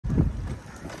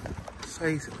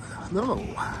No,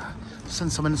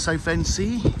 since I'm in Southend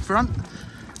sea front,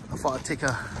 I thought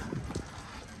I'd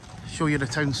show you the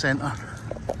town centre.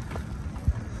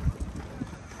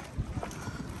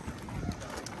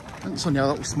 It's only a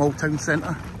little small town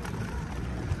centre.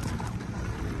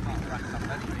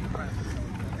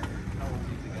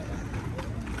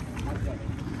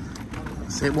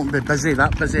 So it won't be busy,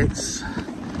 that busy. It's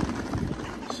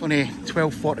only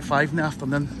 12:45 in the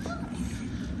afternoon.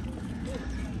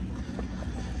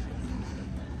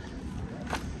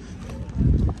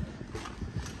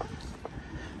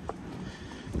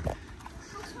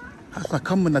 That's when I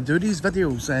come when I do these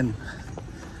videos, and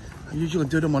I usually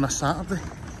do them on a Saturday.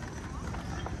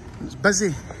 It's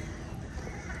busy.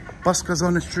 Buskers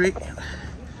on the street.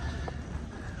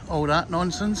 All that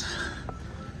nonsense.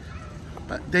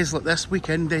 But days like this,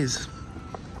 weekend days,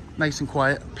 nice and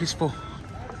quiet, peaceful.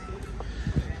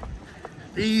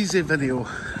 Easy video.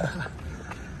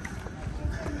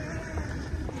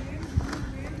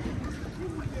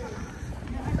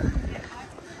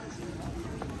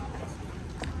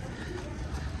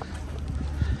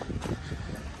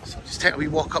 So just take a wee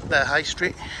walk up the high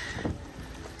street.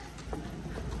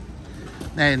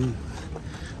 Then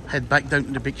head back down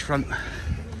to the beachfront.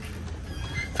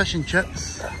 Fish and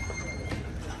chips.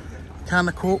 Can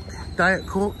of Coke, Diet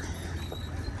Coke.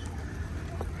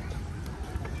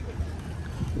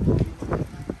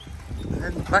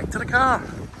 And back to the car.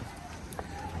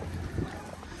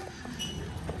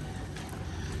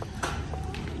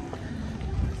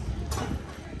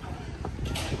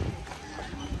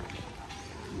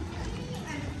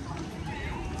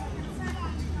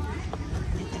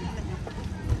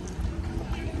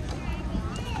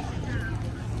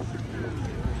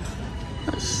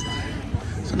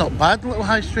 It's not bad, little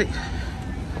high street.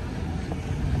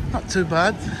 Not too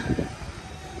bad.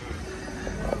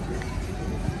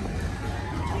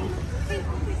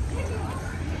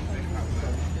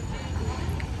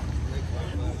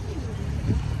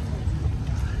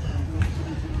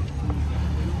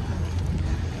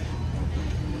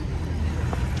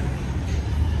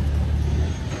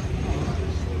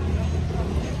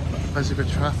 Busy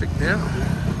with traffic there.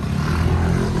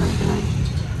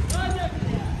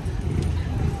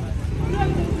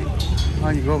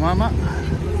 On you go, Mama.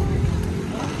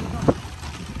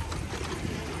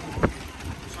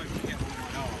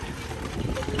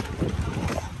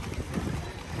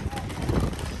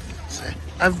 So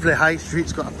every high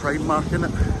street's got a Primark in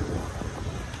it.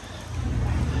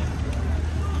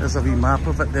 There's a wee map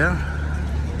of it there.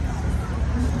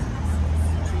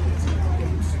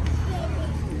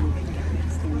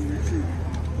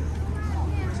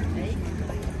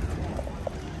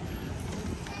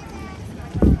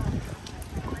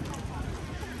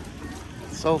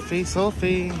 Sophie,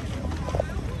 Sophie.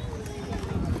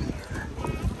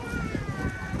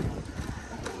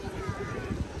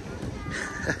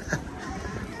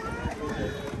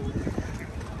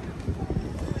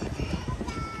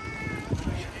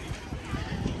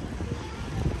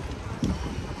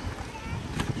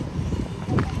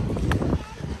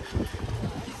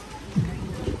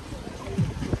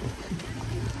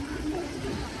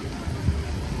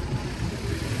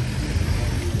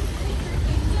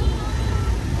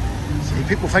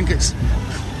 People think it's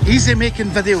easy making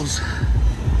videos.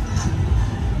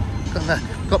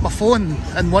 Got my phone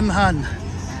in one hand,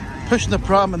 pushing the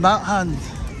pram in that hand,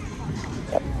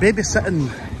 babysitting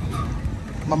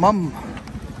my mum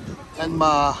and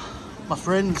my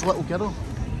friend's little girl.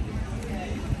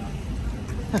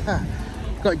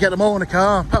 Got to get them all in the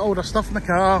car, put all their stuff in the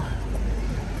car,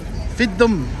 feed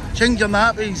them, change their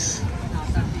nappies.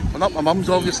 Well, not my mum's,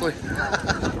 obviously.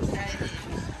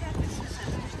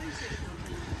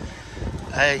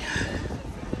 Hey,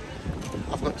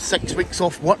 I've got 6 weeks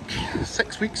off work.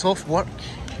 6 weeks off work.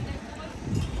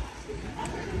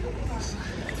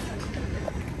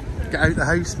 Get out the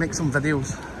house, make some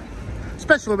videos.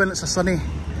 Especially when it's a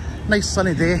nice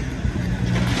sunny day.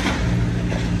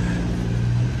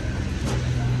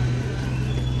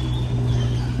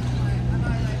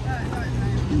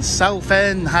 In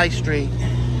Southend High Street.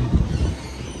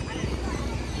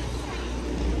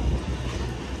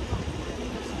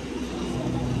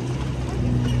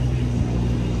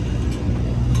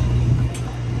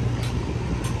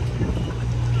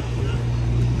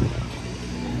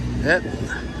 Yep,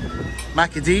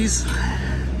 Maccadees.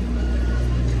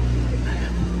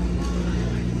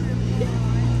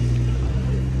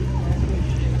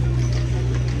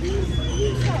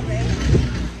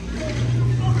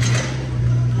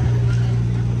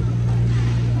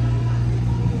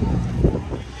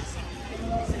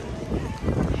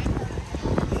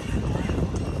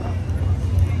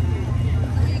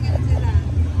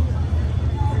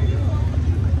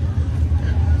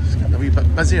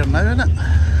 busier now, isn't it?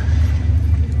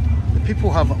 The people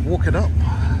have woken up.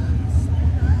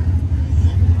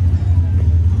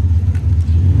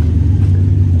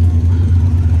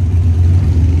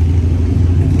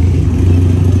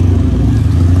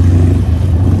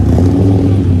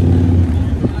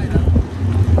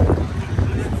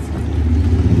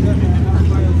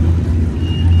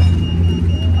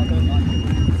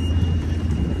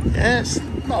 Yeah, it's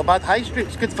not a bad high street.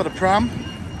 It's good for the pram,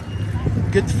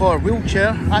 good for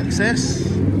wheelchair access,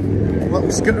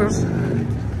 little scooters.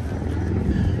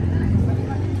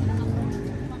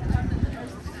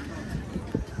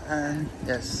 And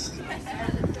yes,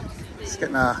 it's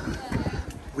getting a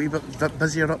wee bit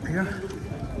busier up here.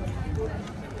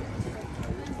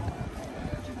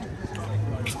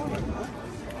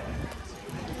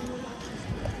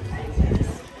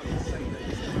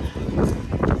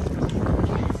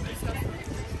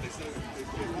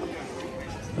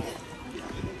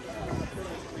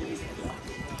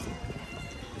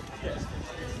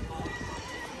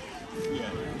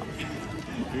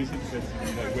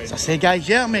 As I say, guys,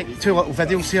 yeah, I'll make two little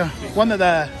videos here. One at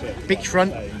the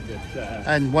beachfront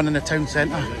and one in the town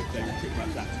centre.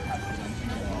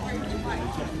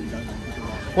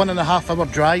 1.5 hour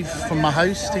drive from my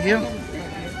house to here.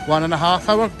 1.5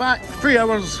 hour back. 3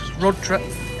 hours road trip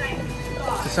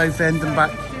to Southend and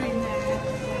back.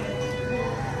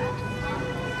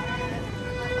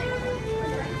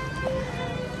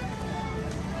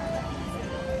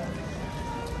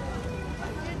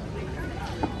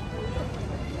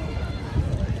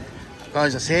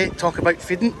 As I say, talk about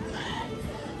feeding.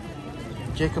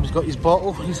 Jacob's got his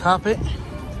bottle, he's happy.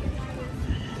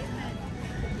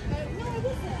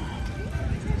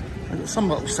 I've got some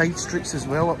little side streets as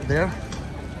well up there.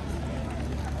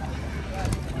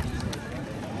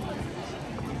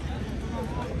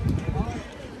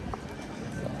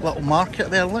 Little market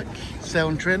there, look,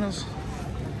 selling trainers.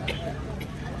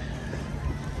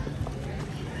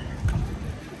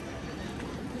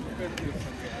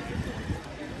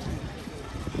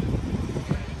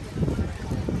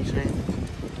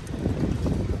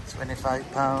 £25,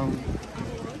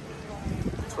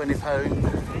 £20,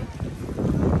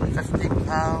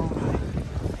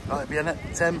 £15, that'll be in it,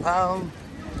 £10,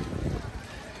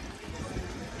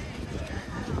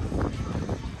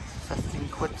 15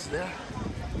 quids there.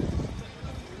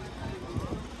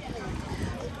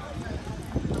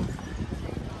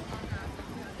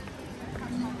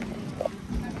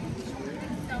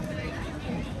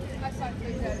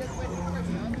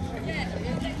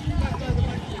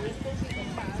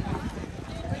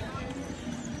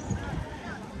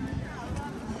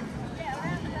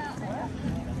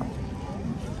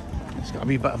 It's got a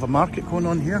wee bit of a market going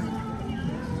on here.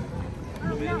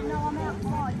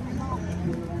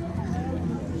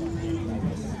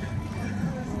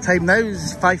 Time now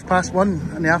is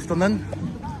 1:05 in the afternoon.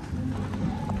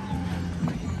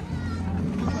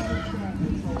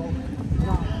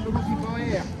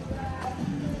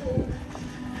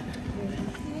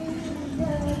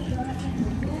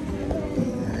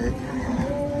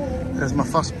 There's my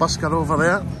first busker over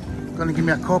there. Going to give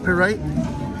me a copyright.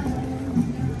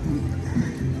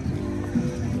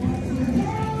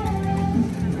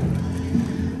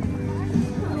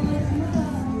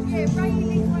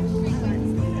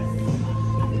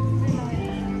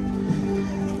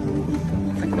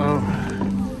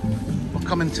 We're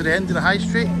coming to the end of the high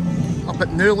street, up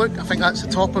at New Look. I think that's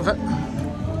the top of it.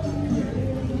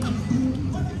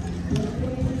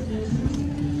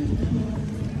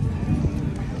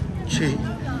 Gee,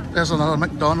 there's another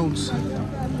McDonald's.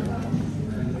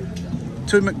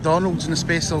 2 McDonald's in the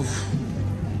space of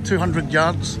 200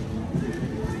 yards.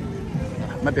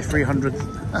 Maybe 300.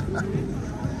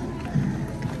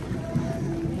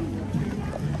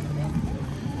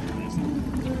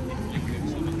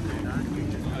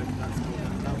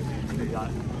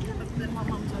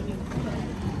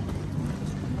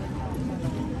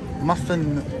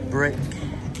 Muffin brick.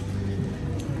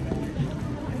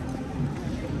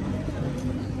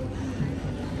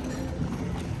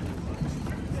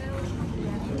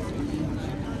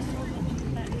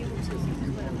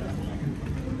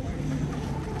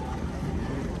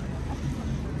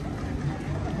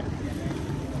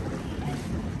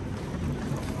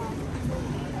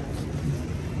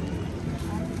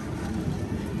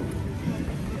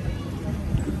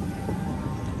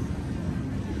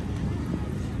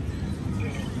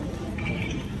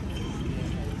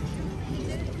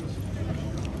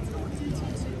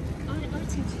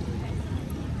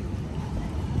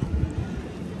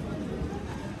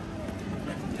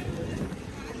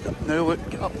 Now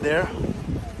look up there,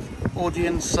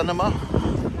 Odeon Cinema.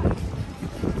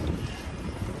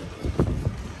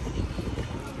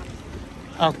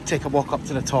 I'll take a walk up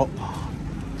to the top.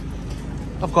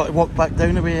 I've got to walk back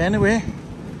down the way anyway.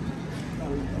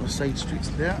 The side streets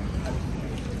there.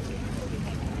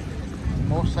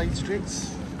 More side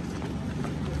streets.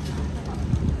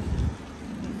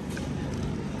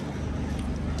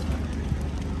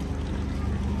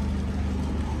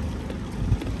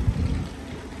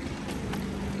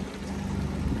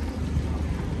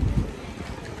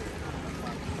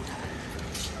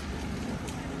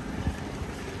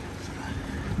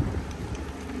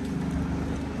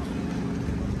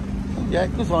 Yeah,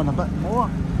 it goes on a bit more.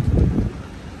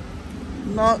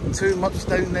 Not too much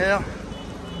down there.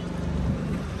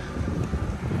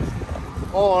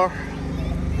 Or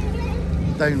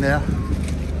down there.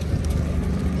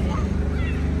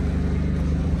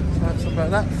 So that's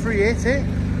about that. 380.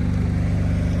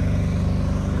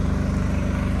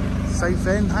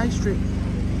 Southend High Street.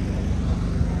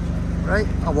 Right,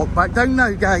 I'll walk back down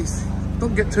now, guys.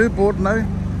 Don't get too bored now.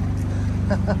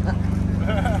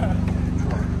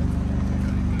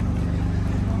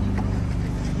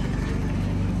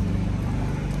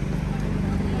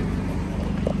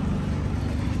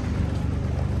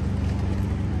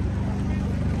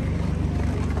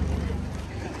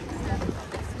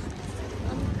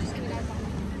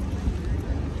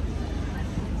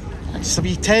 It's a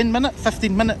wee 10-minute,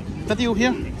 15-minute video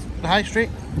here, the High Street.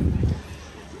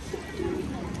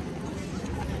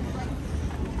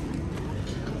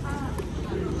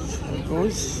 So it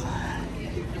goes.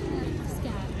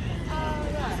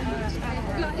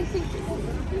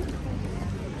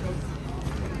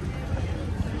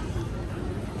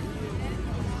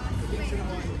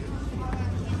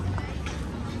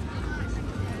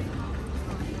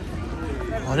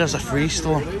 Oh, there's a free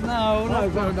store. No,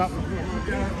 going up.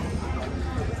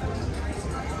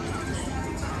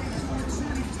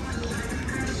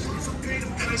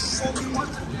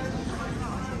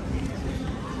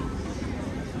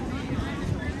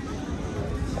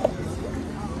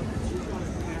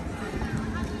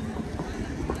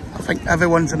 I think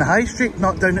everyone's in the High Street,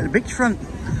 not down at the beachfront.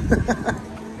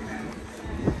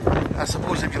 I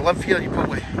suppose if you live here, you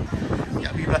probably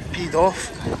get a wee bit peed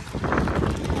off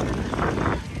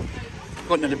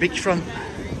going to the beachfront.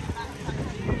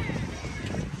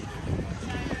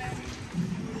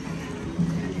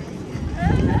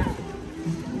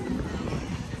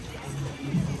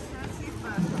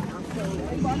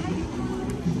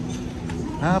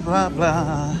 Blah blah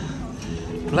blah,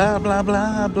 blah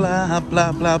blah blah blah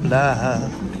blah blah blah,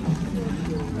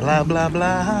 blah blah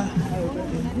blah,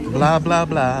 blah blah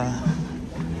blah.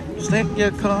 Stick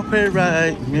your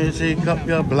copyright music up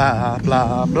your blah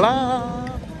blah blah.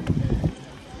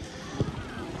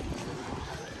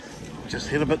 Just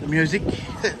hear about the music.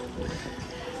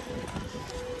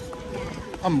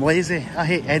 I'm lazy. I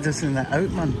hate editing that out,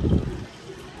 man.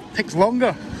 Takes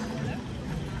longer.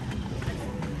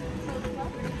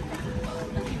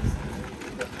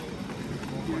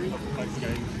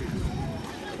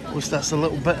 At least that's a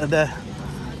little bit of the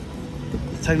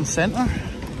town centre.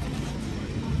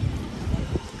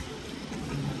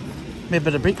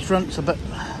 Maybe the beachfront's a bit,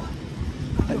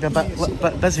 maybe a little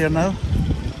bit busier now.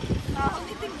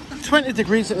 20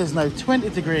 degrees it is now, 20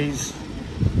 degrees.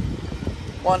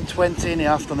 1:20 in the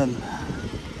afternoon.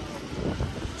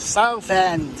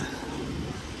 Southend.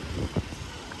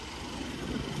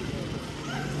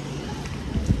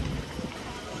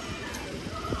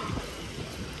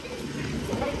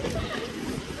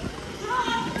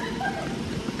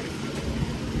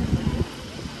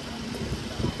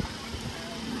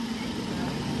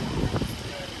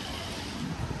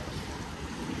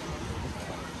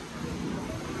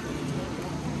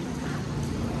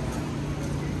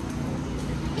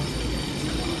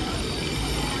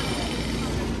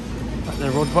 The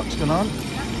roadworks going on.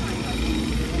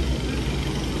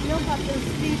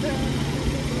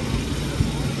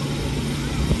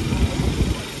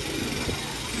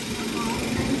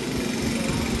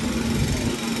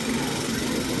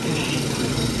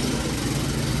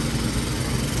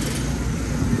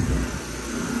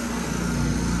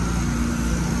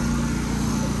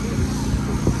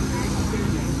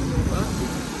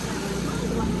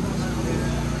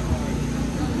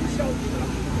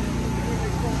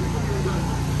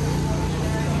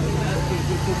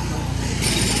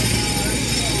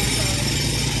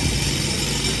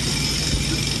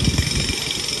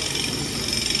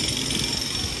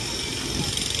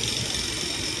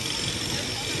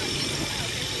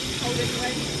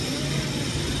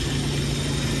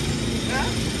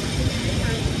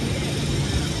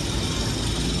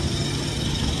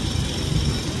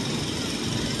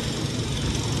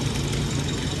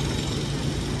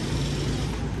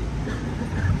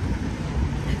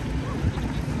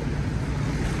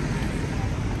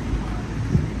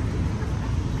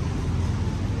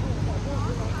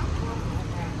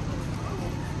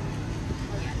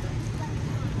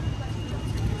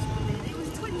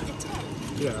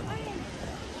 Yeah.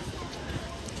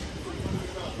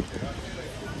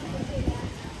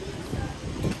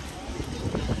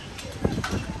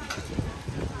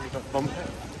 Bump.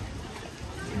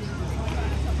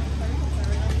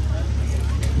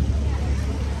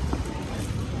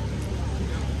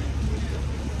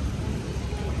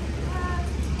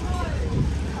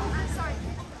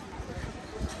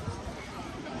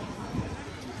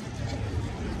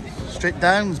 Straight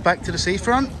down, back to the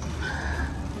seafront.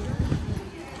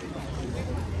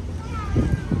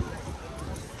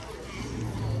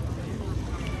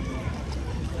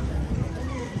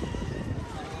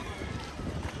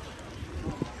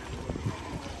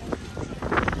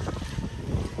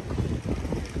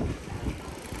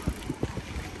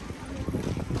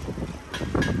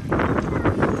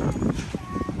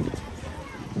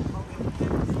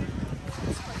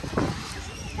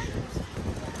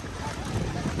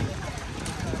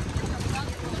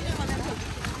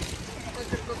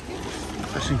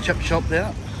 Fish and chip shop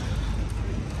there.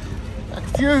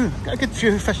 Got a good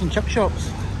few fish and chip shops.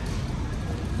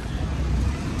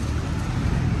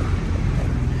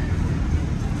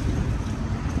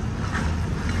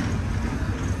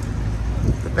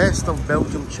 The best of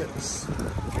Belgium chips.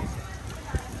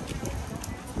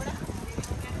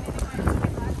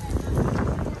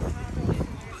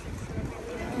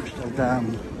 Still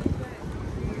down.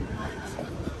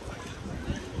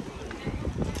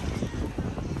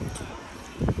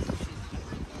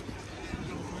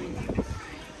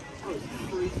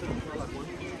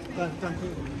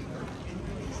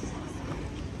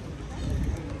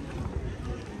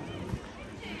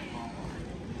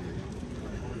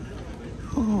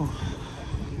 Oh,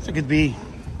 so it could be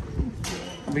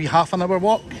maybe half an hour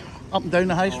walk up and down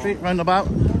the high street, round about.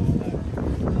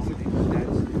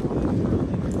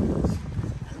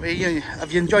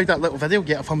 If you enjoyed that little video,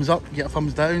 get a thumbs up, get a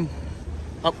thumbs down.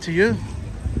 Up to you.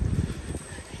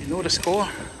 You know the score.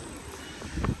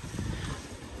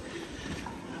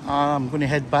 I'm going to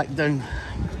head back down,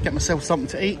 get myself something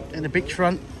to eat in the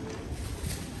beachfront.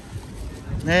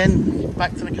 Then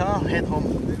back to the car, head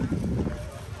home.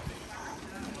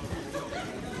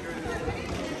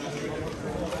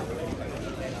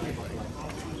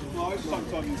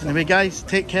 Anyway guys,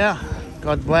 take care.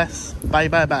 God bless. Bye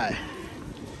bye bye.